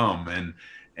overcome.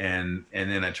 And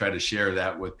then I try to share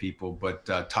that with people. But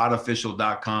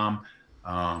toddofficial.com,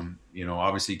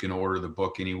 obviously you can order the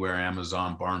book anywhere,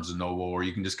 Amazon, Barnes & Noble, or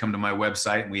you can just come to my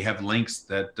website and we have links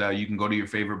that you can go to your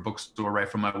favorite bookstore right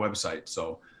from my website.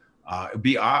 So I'd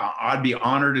be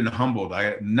honored and humbled. I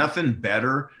have nothing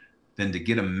better than to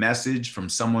get a message from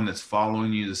someone that's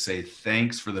following you to say,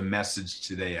 thanks for the message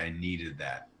today. I needed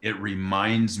that. It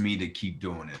reminds me to keep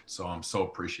doing it. So I'm so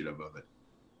appreciative of it.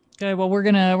 Okay, well, we're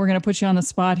gonna put you on the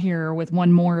spot here with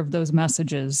one more of those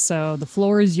messages. So the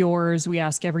floor is yours. We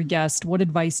ask every guest, what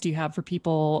advice do you have for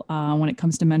people when it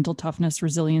comes to mental toughness,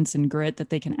 resilience, and grit that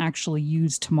they can actually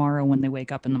use tomorrow when they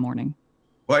wake up in the morning?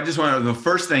 Well, the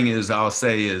first thing I'll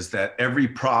say is that every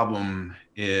problem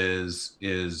is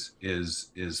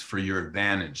for your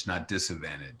advantage, not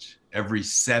disadvantage. Every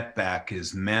setback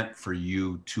is meant for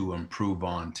you to improve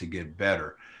on, to get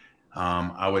better.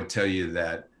 I would tell you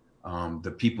that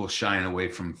the people shying away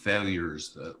from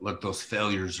failures, those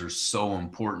failures are so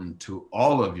important to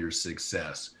all of your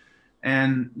success.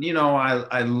 And,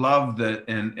 I love that.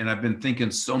 And I've been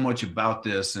thinking so much about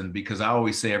this, and because I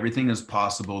always say everything is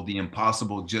possible, the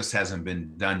impossible just hasn't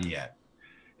been done yet.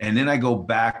 And then I go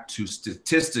back to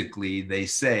statistically, they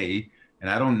say, and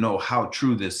I don't know how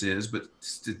true this is, but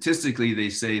statistically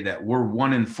they say that we're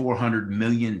 1 in 400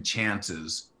 million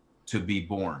chances to be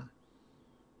born.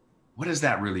 What does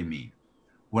that really mean?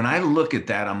 When I look at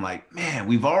that, I'm like, man,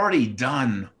 we've already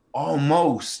done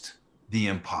almost the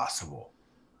impossible.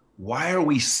 Why are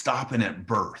we stopping at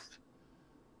birth?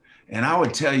 And I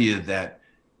would tell you that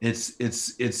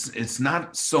it's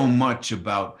not so much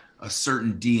about a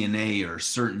certain DNA or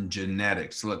certain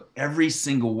genetics. Look, every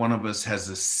single one of us has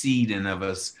a seed in of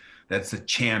us that's a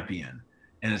champion.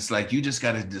 And it's like, you just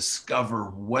got to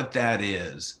discover what that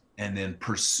is and then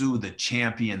pursue the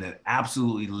champion that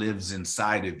absolutely lives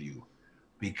inside of you.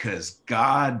 Because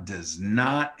God does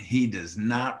not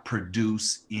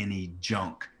produce any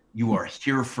junk. You are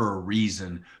here for a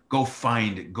reason. Go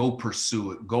find it, go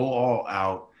pursue it, go all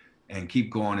out and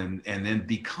keep going and then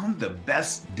become the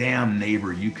best damn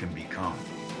neighbor you can become.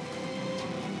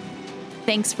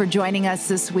 Thanks for joining us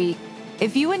this week.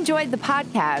 If you enjoyed the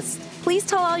podcast, please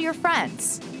tell all your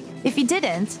friends. If you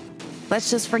didn't, let's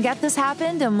just forget this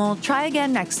happened and we'll try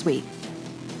again next week.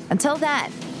 Until then,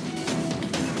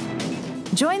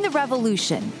 join the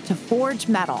revolution to forge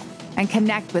metal and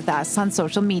connect with us on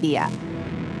social media.